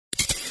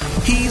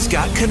He's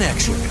got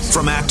connections.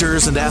 From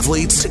actors and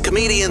athletes to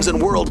comedians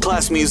and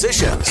world-class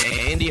musicians.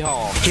 Andy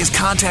Hall. His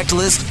contact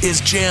list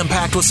is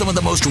jam-packed with some of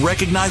the most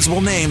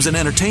recognizable names in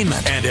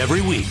entertainment. And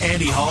every week,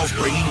 Andy Hall's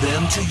bringing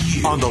them to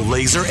you on the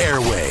Laser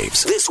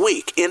airwaves. This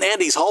week in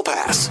Andy's Hall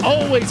Pass.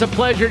 Always a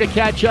pleasure to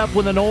catch up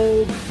with an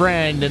old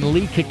friend, and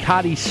Lee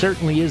Cacotti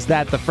certainly is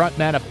that. The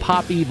frontman of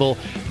Pop Evil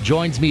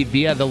joins me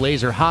via the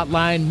Laser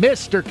hotline.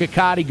 Mr.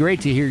 Cacotti,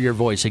 great to hear your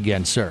voice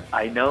again, sir.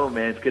 I know,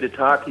 man. It's good to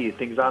talk to you.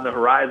 Things on the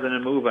horizon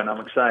and moving. I'm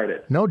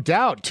excited. No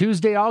doubt.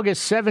 Tuesday,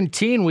 August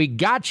 17, we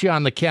got you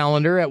on the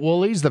calendar at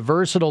Woolies, the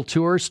Versatile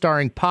Tour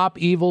starring Pop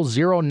Evil,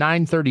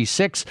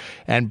 0936,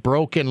 and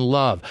Broken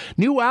Love.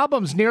 New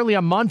album's nearly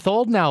a month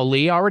old now,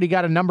 Lee. Already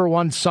got a number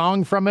one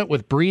song from it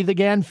with Breathe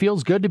Again.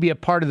 Feels good to be a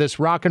part of this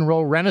rock and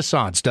roll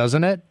renaissance,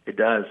 doesn't it? It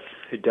does.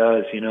 It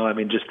does.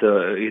 Just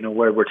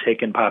where we're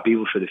taking Pop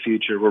Evil for the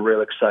future, we're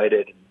real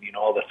excited, and,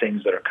 all the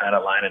things that are kind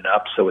of lining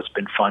up. So it's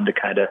been fun to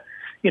kind of,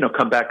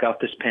 come back off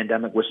this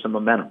pandemic with some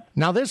momentum.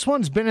 Now, this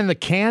one's been in the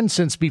can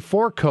since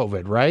before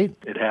COVID, right?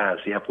 It has.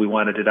 Yep. We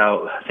wanted it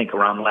out, I think,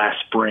 around last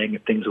spring,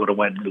 if things would have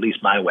went at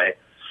least my way.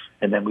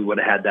 And then we would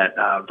have had that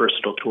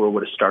Versatile Tour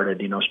would have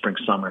started, spring,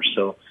 summer.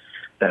 So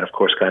that, of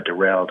course, got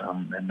derailed.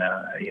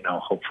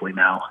 Hopefully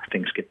now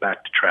things get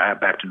back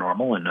to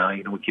normal,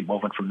 and we keep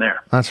moving from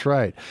there. That's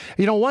right.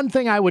 One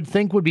thing I would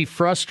think would be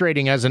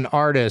frustrating as an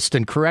artist,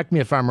 and correct me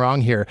if I'm wrong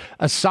here,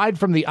 aside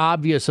from the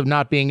obvious of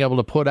not being able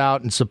to put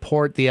out and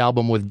support the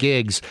album with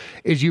gigs,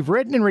 is you've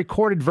written and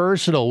recorded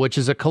Versatile, which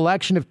is a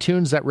collection of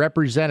tunes that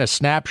represent a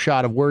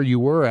snapshot of where you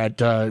were at,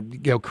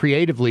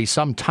 creatively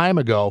some time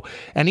ago,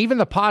 and even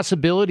the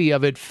possibility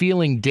of it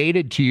feeling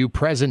dated to you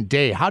present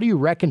day. How do you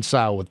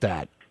reconcile with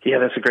that? Yeah,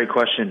 that's a great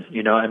question.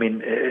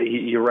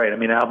 You're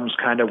right. Albums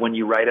kind of, when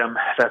you write them,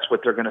 that's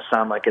what they're going to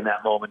sound like in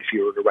that moment. If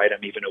you were to write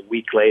them even a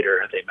week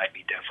later, they might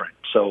be different.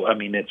 So,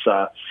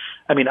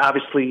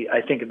 obviously,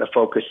 I think the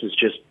focus is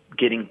just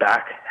getting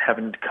back,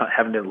 having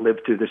to live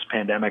through this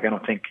pandemic. I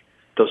don't think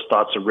those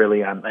thoughts are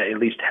really at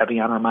least heavy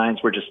on our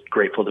minds. We're just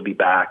grateful to be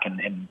back,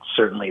 and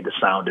certainly the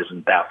sound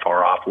isn't that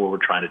far off where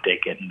we're trying to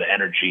take it, and the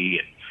energy.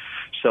 And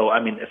so,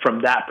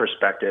 from that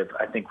perspective,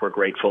 I think we're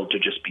grateful to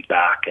just be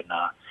back and,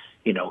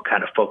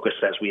 kind of focus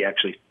as we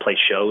actually play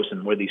shows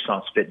and where these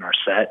songs fit in our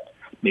set.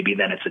 Maybe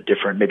then it's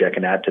maybe I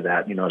can add to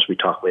that, as we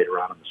talk later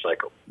on in the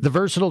cycle. The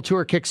Versatile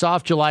Tour kicks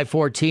off July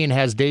 14,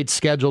 has dates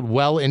scheduled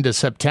well into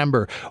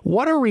September.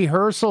 What are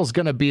rehearsals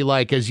going to be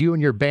like as you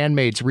and your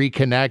bandmates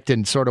reconnect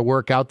and sort of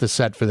work out the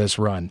set for this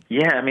run?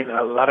 Yeah,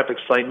 a lot of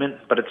excitement,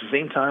 but at the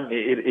same time,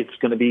 it's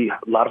going to be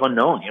a lot of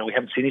unknown. We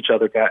haven't seen each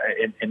other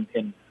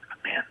in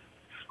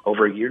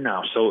over a year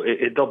now. So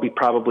there'll be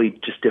probably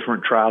just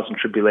different trials and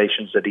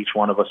tribulations that each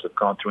one of us have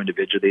gone through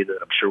individually that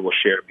I'm sure we'll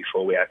share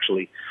before we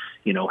actually,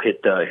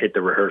 hit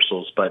the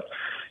rehearsals. But,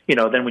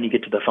 then when you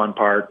get to the fun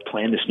part,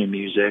 playing this new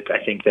music,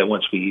 I think that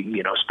once we,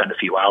 spend a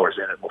few hours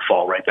in it, we'll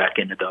fall right back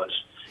into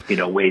those,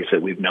 ways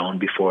that we've known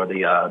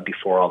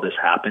before all this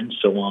happened.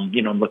 So,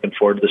 I'm looking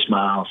forward to the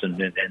smiles and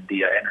the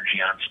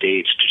energy on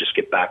stage to just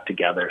get back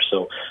together.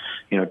 So,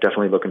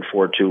 definitely looking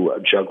forward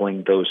to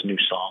juggling those new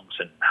songs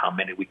and how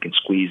many we can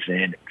squeeze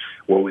in,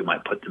 where we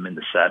might put them in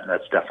the set.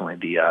 That's definitely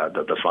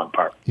the fun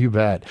part. You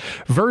bet.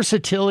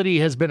 Versatility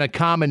has been a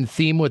common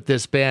theme with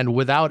this band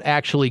without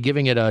actually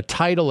giving it a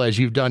title, as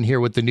you've done here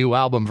with the new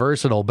album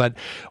Versatile. But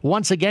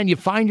once again, you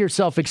find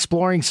yourself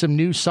exploring some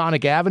new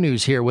sonic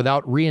avenues here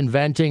without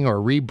reinventing or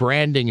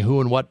rebranding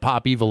who and what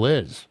Pop Evil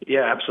is.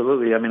 Yeah,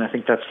 absolutely. I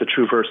think that's the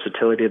true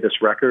versatility of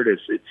this record.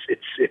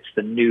 It's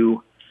the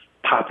new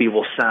Pop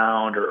Evil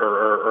sound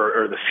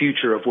or the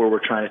future of where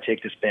we're trying to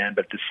take this band,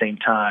 but at the same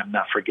time,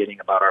 not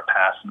forgetting about our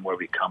past and where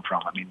we come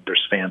from.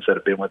 There's fans that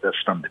have been with us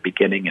from the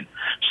beginning and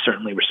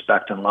certainly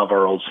respect and love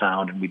our old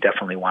sound, and we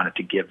definitely wanted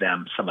to give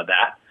them some of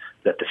that.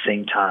 At the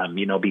same time,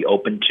 be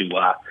open to,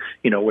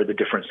 where the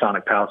different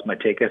sonic palettes might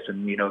take us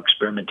and,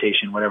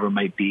 experimentation, whatever it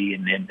might be,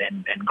 and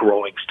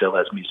growing still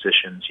as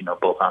musicians,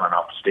 both on and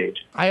off the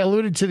stage. I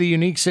alluded to the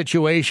unique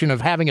situation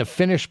of having a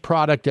finished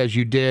product as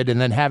you did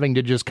and then having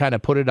to just kind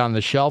of put it on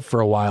the shelf for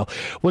a while.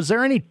 Was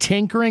there any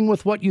tinkering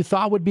with what you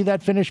thought would be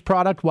that finished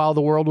product while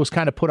the world was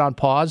kind of put on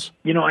pause?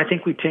 I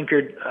think we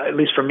tinkered, at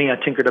least for me, I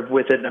tinkered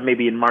with it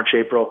maybe in March,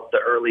 April, the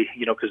early,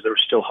 because there were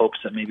still hopes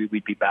that maybe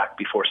we'd be back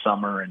before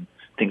summer and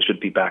things would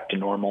be back to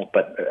normal.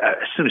 But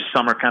as soon as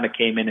summer kind of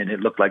came in and it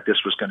looked like this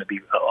was going to be,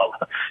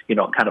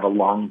 kind of a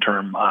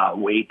long-term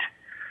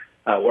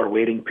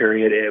waiting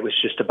period, it was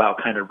just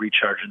about kind of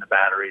recharging the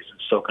batteries and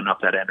soaking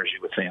up that energy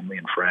with family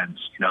and friends.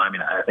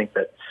 I think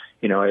that,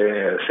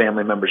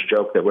 family members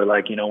joke that we're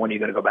like, when are you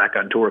going to go back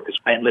on tour? Because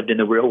I hadn't lived in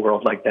the real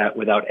world like that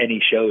without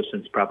any shows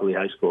since probably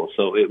high school.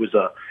 So it was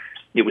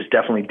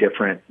definitely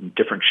different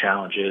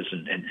challenges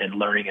and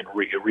learning and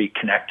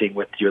reconnecting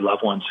with your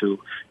loved ones who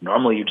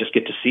normally you just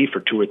get to see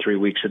for 2 or 3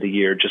 weeks of the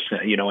year, just,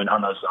 and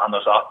on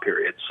those off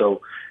periods.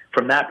 So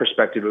from that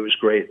perspective, it was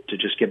great to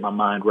just get my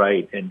mind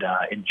right and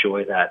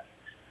enjoy that,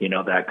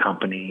 that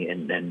company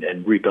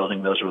and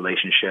rebuilding those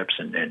relationships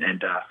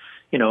and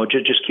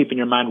just keeping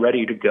your mind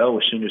ready to go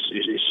as soon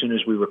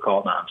as we were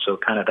called on. So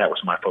kind of that was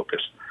my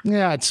focus.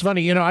 Yeah, it's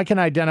funny. I can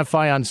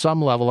identify on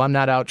some level. I'm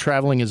not out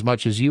traveling as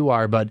much as you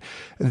are, but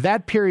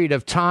that period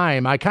of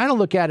time, I kind of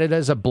look at it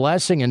as a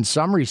blessing in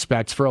some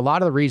respects for a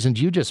lot of the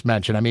reasons you just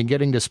mentioned. I mean,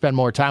 getting to spend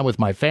more time with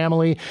my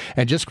family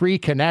and just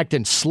reconnect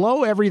and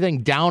slow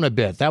everything down a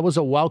bit. That was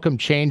a welcome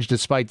change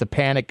despite the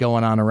panic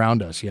going on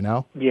around us,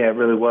 Yeah, it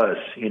really was,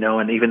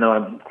 and even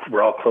though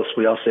we're all close,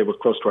 we all say we're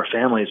close to our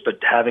families, but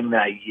having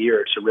that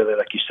year to really,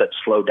 like you said,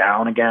 slow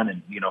down again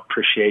and,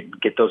 appreciate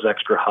and get those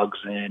extra hugs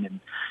in and,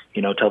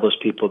 tell those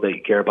people that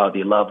you care about, that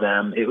you love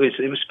them. It was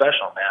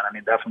special, man. I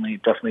mean,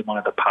 definitely one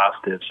of the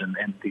positives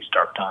in these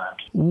dark times.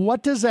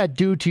 What does that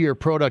do to your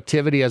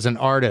productivity as an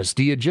artist?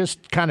 Do you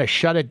just kind of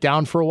shut it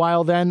down for a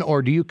while then,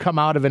 or do you come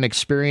out of an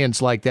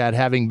experience like that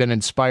having been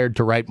inspired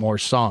to write more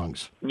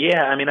songs?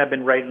 Yeah, I mean, I've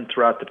been writing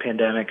throughout the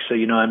pandemic, so,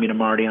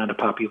 I'm already on to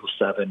Pop Evil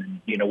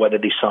 7, and, whether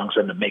these songs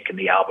end up making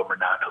the album or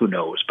not, who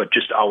knows, but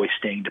just always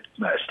staying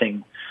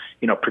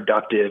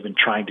productive and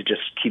trying to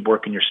just keep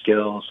working your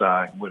skills.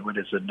 What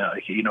is it?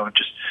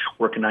 Just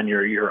working on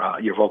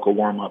your vocal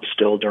warm up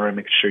still during,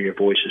 making sure your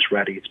voice is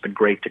ready. It's been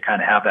great to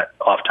kind of have that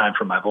off time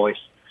for my voice.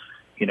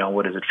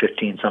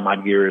 15 some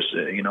odd years,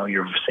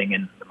 you're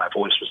singing, my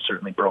voice was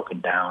certainly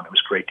broken down. It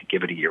was great to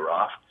give it a year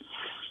off.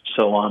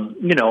 So,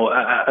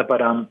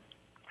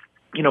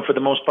 for the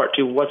most part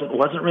too,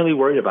 wasn't really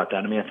worried about that.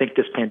 I mean, I think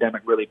this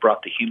pandemic really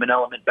brought the human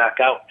element back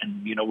out,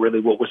 and really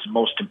what was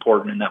most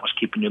important, and that was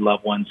keeping your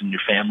loved ones and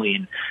your family,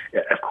 and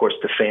of course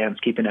the fans,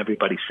 keeping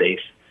everybody safe.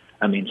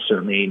 I mean,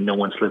 certainly no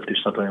one's lived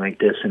through something like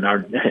this in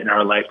our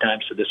lifetime,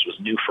 so this was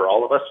new for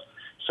all of us.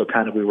 So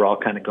we were all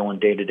kind of going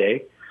day to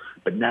day.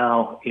 But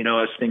now,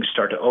 as things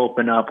start to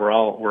open up, we're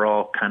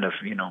all kind of,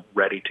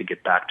 ready to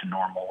get back to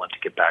normal and to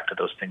get back to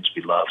those things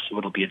we love. So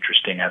it'll be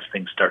interesting as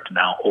things start to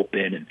now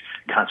open and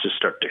concerts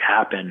start to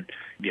happen,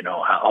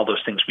 all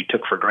those things we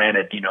took for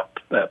granted,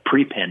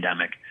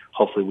 pre-pandemic.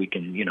 Hopefully we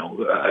can,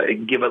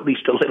 give at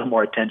least a little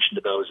more attention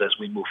to those as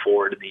we move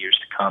forward in the years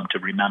to come, to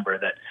remember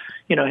that,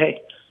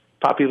 hey,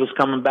 Pop Evil's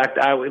coming back.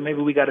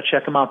 Maybe we got to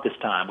check them out this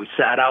time. We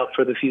sat out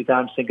for the few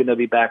times thinking they'll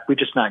be back. We're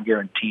just not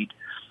guaranteed.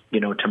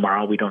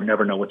 Tomorrow we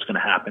never know what's going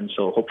to happen.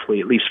 So hopefully,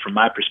 at least from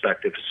my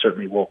perspective, it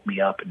certainly woke me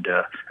up and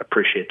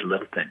appreciate the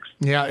little things.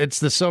 Yeah,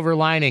 it's the silver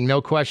lining,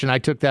 no question. I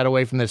took that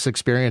away from this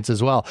experience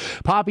as well.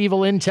 Pop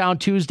Evil in town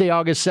Tuesday,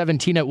 August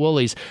 17 at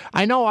Woolies.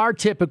 I know our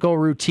typical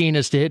routine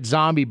is to hit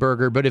Zombie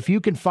Burger, but if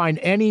you can find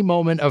any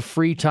moment of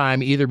free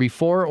time, either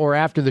before or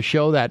after the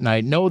show that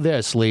night, know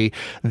this, Lee,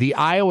 the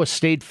Iowa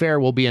State Fair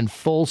will be in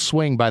full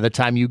swing by the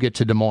time you get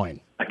to Des Moines.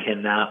 I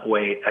cannot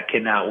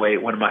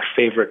wait. One of my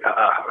favorite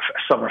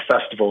summer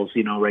festivals,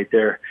 right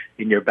there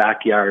in your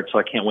backyard. So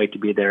I can't wait to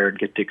be there and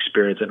get to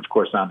experience it. And of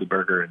course, Zombie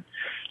Burger and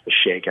the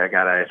shake.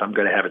 If I'm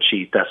going to have a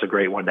cheat, that's a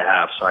great one to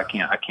have. So I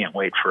can't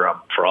wait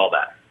for all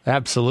that.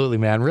 Absolutely,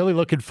 man. Really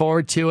looking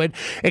forward to it.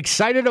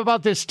 Excited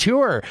about this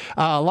tour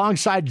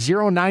alongside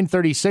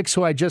 0936,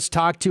 who I just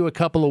talked to a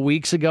couple of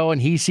weeks ago, and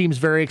he seems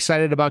very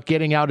excited about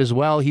getting out as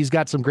well. He's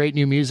got some great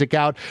new music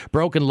out.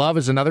 Broken Love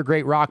is another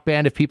great rock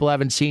band. If people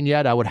haven't seen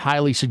yet, I would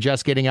highly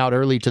suggest getting out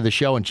early to the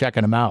show and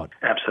checking them out.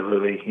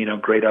 Absolutely.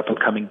 Great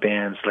up-and-coming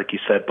bands. Like you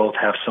said, both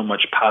have so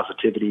much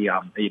positivity,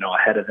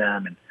 ahead of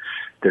them, and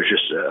they're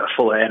just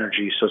full of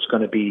energy. So it's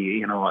going to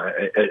be,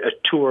 a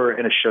tour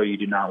and a show you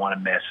do not want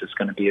to miss. It's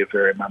going to be a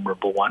very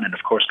memorable one. And of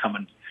course,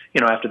 coming,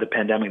 after the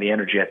pandemic, the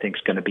energy, I think,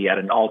 is going to be at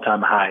an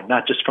all-time high,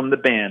 not just from the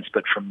bands,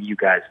 but from you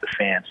guys, the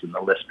fans and the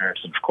listeners.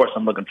 And of course,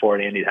 I'm looking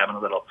forward, Andy, to having a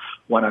little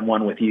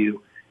one-on-one with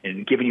you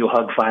and giving you a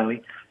hug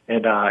finally.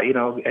 And,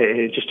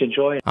 just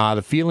enjoy it.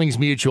 The feeling's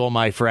mutual,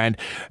 my friend.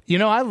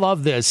 I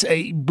love this.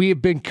 We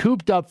have been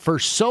cooped up for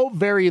so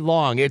very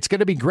long. It's going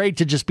to be great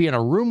to just be in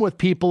a room with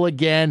people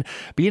again,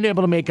 being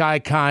able to make eye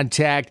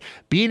contact,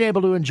 being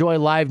able to enjoy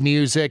live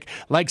music.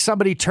 Like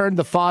somebody turned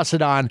the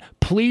faucet on,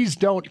 please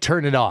don't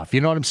turn it off. You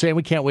know what I'm saying?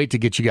 We can't wait to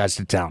get you guys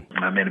to town.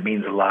 I mean, it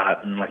means a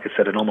lot. And like I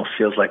said, it almost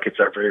feels like it's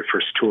our very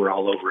first tour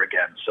all over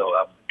again. So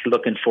I'm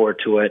looking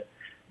forward to it.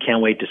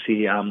 Can't wait to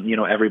see,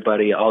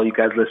 everybody, all you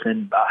guys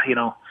listen,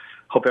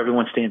 hope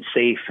everyone's staying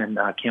safe, and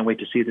can't wait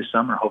to see you this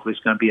summer. Hopefully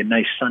it's going to be a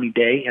nice sunny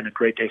day and a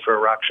great day for a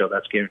rock show.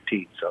 That's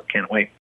guaranteed. So can't wait.